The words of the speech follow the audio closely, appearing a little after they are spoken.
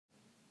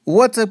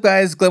What's up,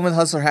 guys? Glenn with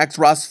Hustler Hacks,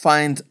 Ross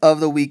Finds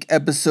of the Week,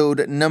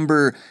 episode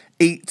number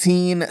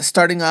 18.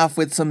 Starting off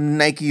with some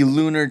Nike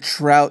Lunar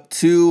Trout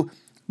 2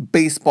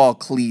 baseball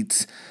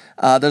cleats.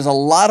 There's a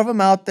lot of them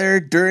out there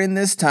during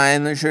this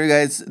time. Let me show you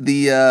guys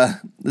there's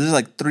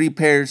like 3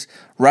 pairs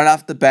right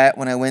off the bat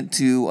when I went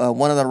to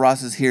one of the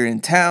Rosses here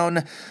in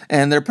town.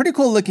 And they're pretty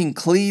cool looking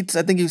cleats.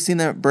 I think you've seen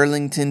them at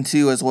Burlington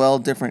too as well,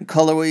 different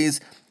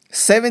colorways.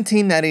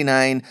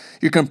 $17.99.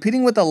 You're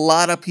competing with a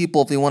lot of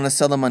people if you want to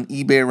sell them on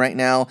eBay right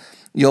now.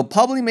 You'll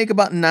probably make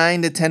about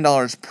 $9 to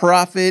 $10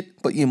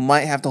 profit, but you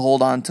might have to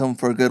hold on to them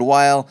for a good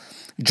while.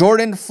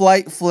 Jordan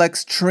Flight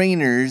Flex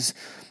trainers,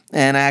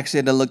 and I actually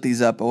had to look these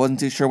up. I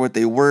wasn't too sure what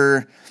they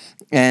were,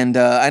 and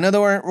I know they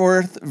weren't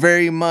worth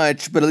very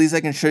much, but at least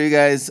I can show you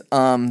guys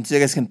so you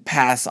guys can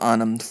pass on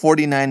them.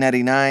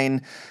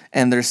 $49.99,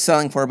 and they're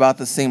selling for about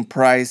the same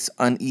price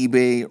on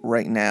eBay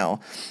right now.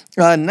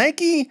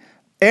 Nike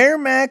Air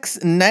Max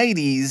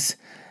 90s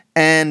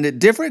and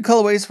different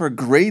colorways for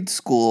grade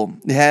school.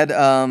 They had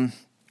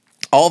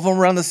all of them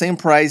around the same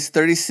price,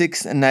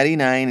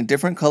 $36.99,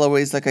 different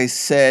colorways like I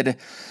said.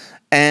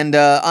 And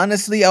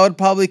honestly, I would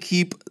probably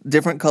keep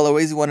different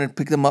colorways. You want to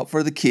pick them up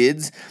for the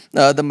kids.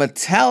 The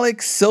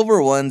metallic silver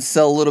ones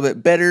sell a little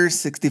bit better,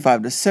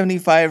 65 to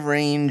 75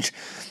 range.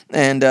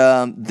 And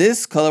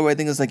this colorway, I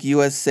think is like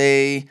US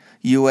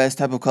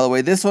type of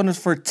colorway. This one is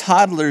for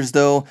toddlers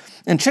though.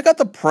 And check out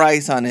the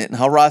price on it and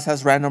how Ross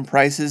has random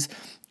prices.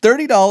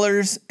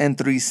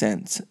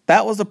 $30.03.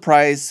 That was the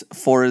price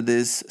for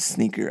this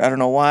sneaker. I don't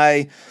know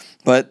why,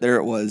 but there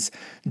it was.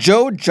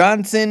 Joe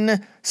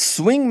Johnson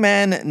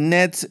Swingman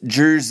Nets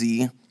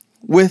jersey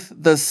with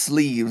the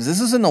sleeves. This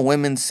is in the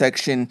women's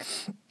section.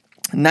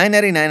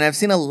 $9.99. I've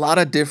seen a lot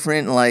of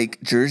different like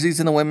jerseys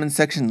in the women's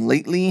section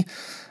lately.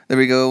 There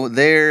we go.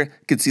 There, you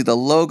can see the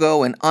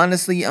logo, and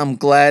honestly, I'm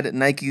glad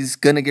Nike's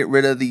gonna get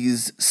rid of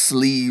these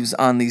sleeves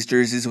on these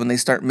jerseys when they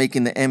start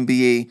making the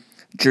NBA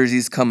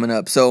jerseys coming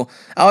up. So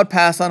I would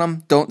pass on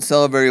them. Don't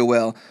sell very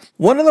well.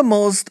 One of the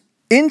most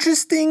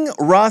interesting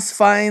Ross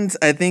finds,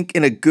 I think,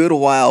 in a good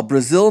while.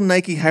 Brazil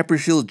Nike Hyper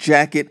Shield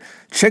jacket.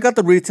 Check out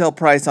the retail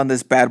price on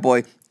this bad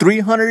boy.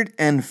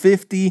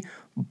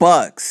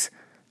 $350.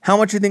 How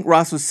much do you think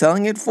Ross was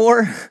selling it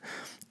for?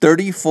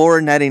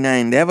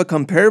 $34.99. They have a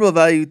comparable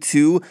value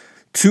to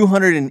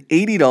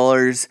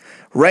 $280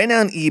 right now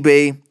on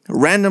eBay.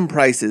 Random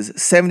prices,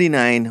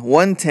 $79,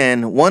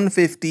 $110,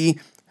 $150.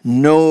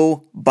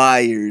 No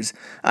buyers.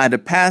 I had to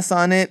pass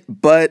on it,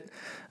 but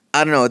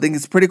I don't know. I think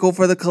it's pretty cool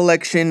for the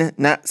collection.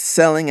 Not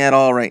selling at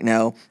all right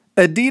now.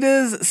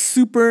 Adidas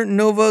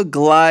Supernova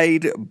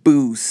Glide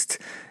Boost.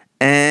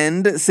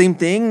 And same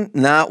thing,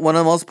 not one of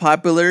the most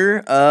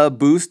popular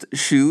Boost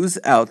shoes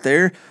out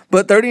there,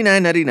 but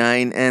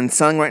 $39.99 and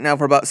selling right now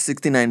for about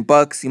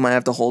 $69. You might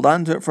have to hold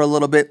on to it for a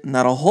little bit.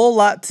 Not a whole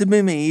lot to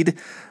be made,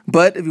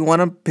 but if you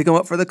want to pick them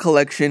up for the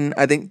collection,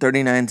 I think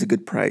 $39 is a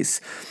good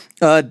price.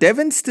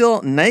 Devin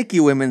Still Nike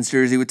women's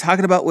jersey. We're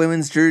talking about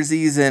women's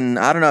jerseys, and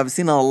I don't know, I've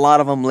seen a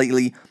lot of them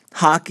lately.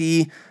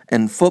 Hockey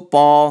and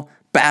football,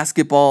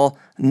 basketball.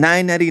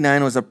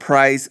 $9.99 was a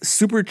price,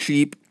 super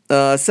cheap.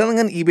 Selling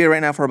on eBay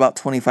right now for about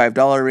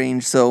 $25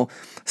 range, so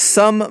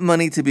some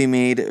money to be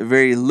made.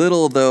 Very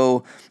little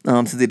though,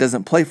 since he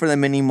doesn't play for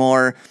them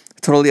anymore.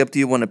 Totally up to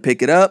you. Want to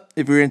pick it up.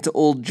 If you're into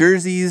old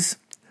jerseys,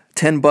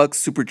 $10,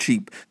 super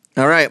cheap.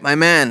 All right, my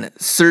man,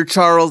 Sir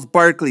Charles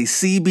Barkley,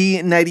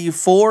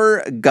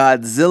 CB94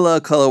 Godzilla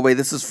colorway.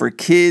 This is for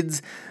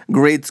kids,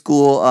 grade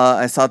school.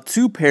 I saw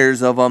 2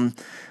 pairs of them.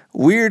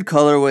 Weird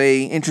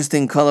colorway,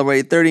 interesting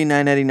colorway.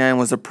 $39.99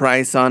 was the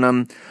price on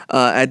them.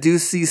 I do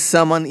see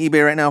some on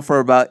eBay right now for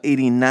about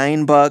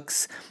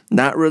 $89.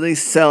 Not really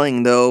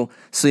selling though,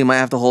 so you might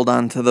have to hold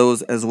on to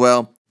those as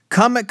well.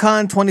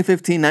 Comic-Con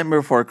 2015 Nightmare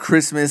Before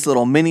Christmas,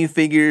 little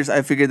minifigures.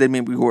 I figured they'd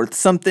maybe be worth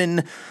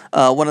something.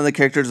 One of the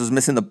characters was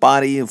missing the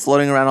body and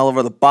floating around all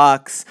over the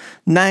box.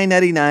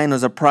 $9.99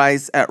 was a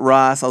price at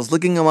Ross. I was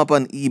looking them up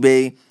on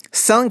eBay.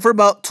 Selling for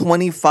about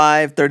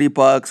 $25,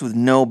 $30 with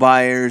no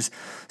buyers.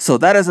 So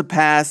that is a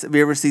pass if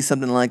you ever see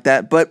something like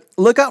that. But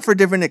look out for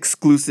different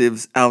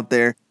exclusives out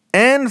there.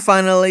 And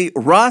finally,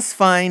 Ross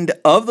Find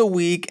of the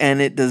Week,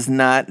 and it does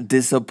not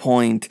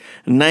disappoint.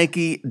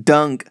 Nike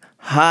Dunk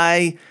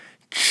High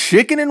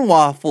Chicken and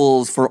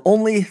Waffles for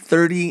only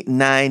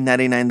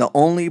 $39.99. The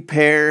only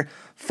pair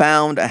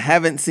found. I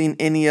haven't seen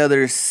any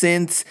others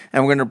since,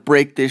 and we're going to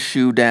break this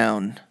shoe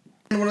down.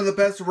 One of the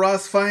best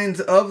Ross finds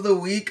of the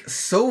week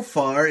so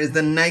far is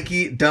the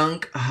Nike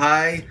Dunk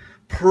High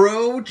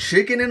Pro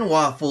Chicken and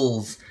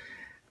Waffles.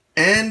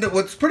 And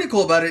what's pretty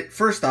cool about it,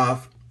 first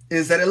off,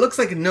 is that it looks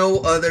like no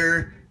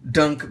other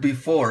Dunk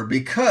before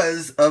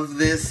because of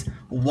this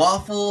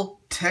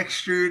waffle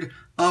textured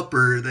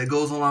upper that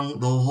goes along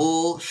the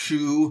whole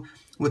shoe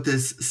with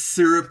this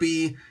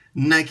syrupy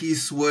Nike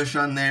swoosh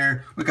on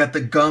there. We got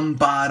the gum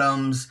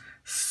bottoms,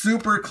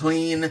 super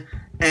clean.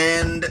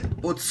 And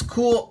what's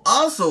cool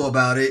also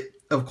about it,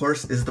 of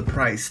course, is the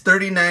price.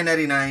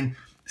 $39.99,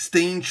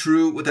 staying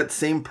true with that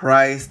same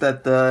price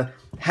that the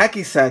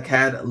Hacky Sack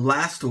had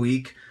last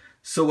week.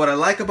 So what I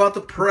like about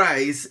the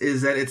price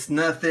is that it's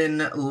nothing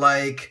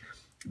like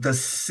the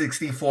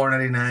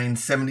 $64.99,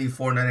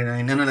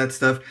 $74.99, none of that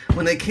stuff.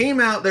 When they came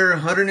out, they're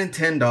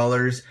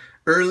 $110.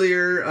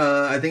 Earlier,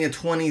 I think in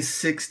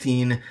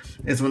 2016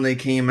 is when they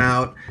came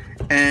out.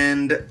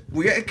 And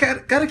we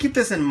gotta keep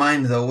this in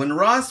mind though. When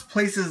Ross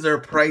places their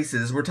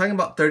prices, we're talking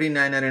about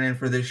 $39.99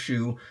 for this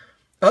shoe.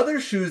 Other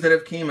shoes that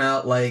have came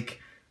out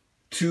like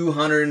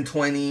 $220,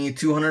 $200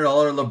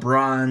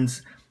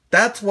 LeBrons,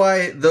 that's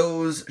why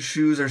those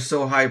shoes are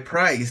so high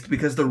priced,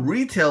 because the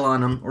retail on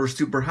them are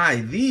super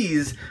high.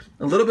 These,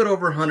 a little bit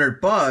over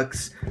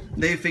 $100,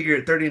 they figure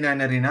at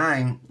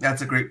 $39.99,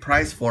 that's a great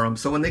price for them.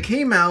 So when they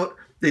came out,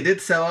 they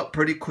did sell out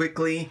pretty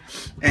quickly.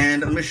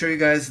 And let me show you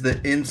guys the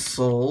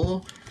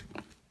insoles,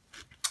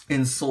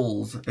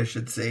 I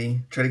should say.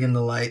 Try to get in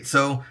the light.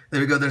 So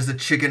there we go, there's the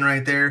chicken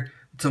right there,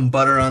 some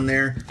butter on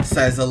there,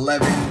 size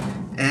 11.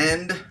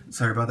 And,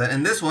 sorry about that,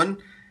 and this one,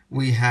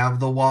 we have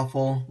the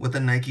waffle with the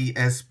Nike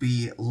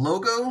SB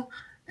logo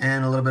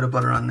and a little bit of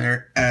butter on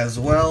there as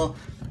well.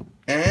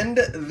 And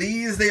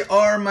these, they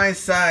are my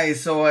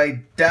size, so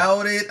I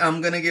doubt it I'm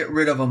going to get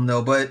rid of them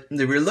though. But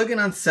they were looking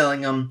on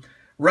selling them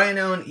right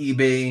now on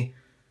eBay.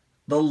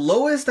 The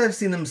lowest I've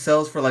seen them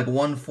sell for like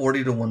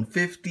 $140 to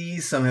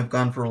 $150. Some have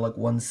gone for like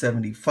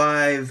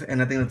 $175,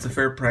 and I think that's a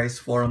fair price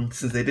for them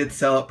since they did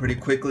sell out pretty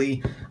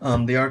quickly.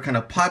 They are kind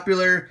of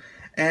popular.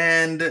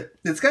 And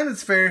it's got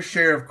its fair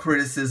share of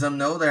criticism.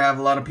 No, there have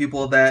a lot of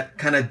people that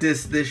kind of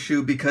diss this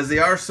shoe because they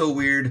are so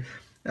weird.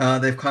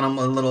 They've called them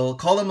a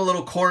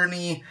little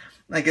corny,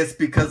 I guess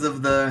because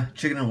of the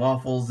chicken and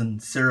waffles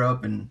and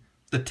syrup and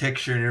the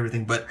texture and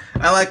everything. But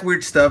I like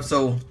weird stuff,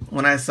 so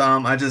when I saw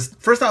them,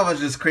 first off, I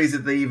was just crazy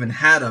that they even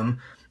had them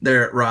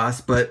there at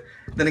Ross. But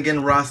then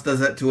again, Ross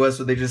does that to us,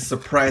 so they just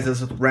surprise us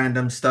with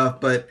random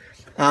stuff. But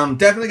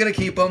definitely gonna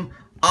keep them.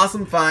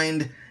 Awesome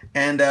find.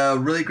 And a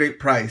really great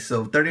price.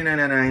 So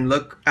 $39.99.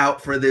 Look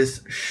out for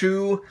this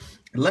shoe.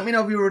 Let me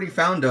know if you already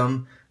found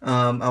them.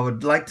 I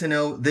would like to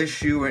know this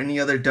shoe or any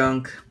other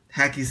dunk.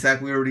 Hacky sack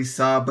we already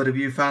saw. But if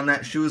you found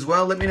that shoe as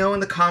well, let me know in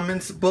the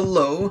comments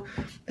below.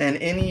 And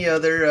any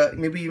other,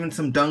 maybe even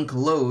some dunk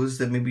lows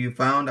that maybe you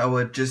found. I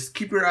would just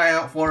keep your eye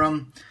out for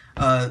them.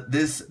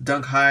 This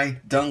dunk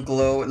high, dunk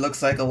low. It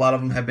looks like a lot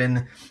of them have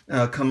been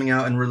coming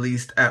out and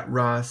released at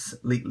Ross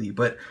lately.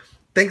 But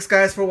thanks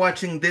guys for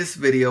watching this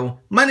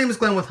video. My name is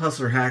Glenn with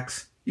Hustler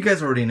Hacks. You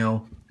guys already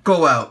know.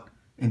 Go out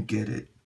and get it.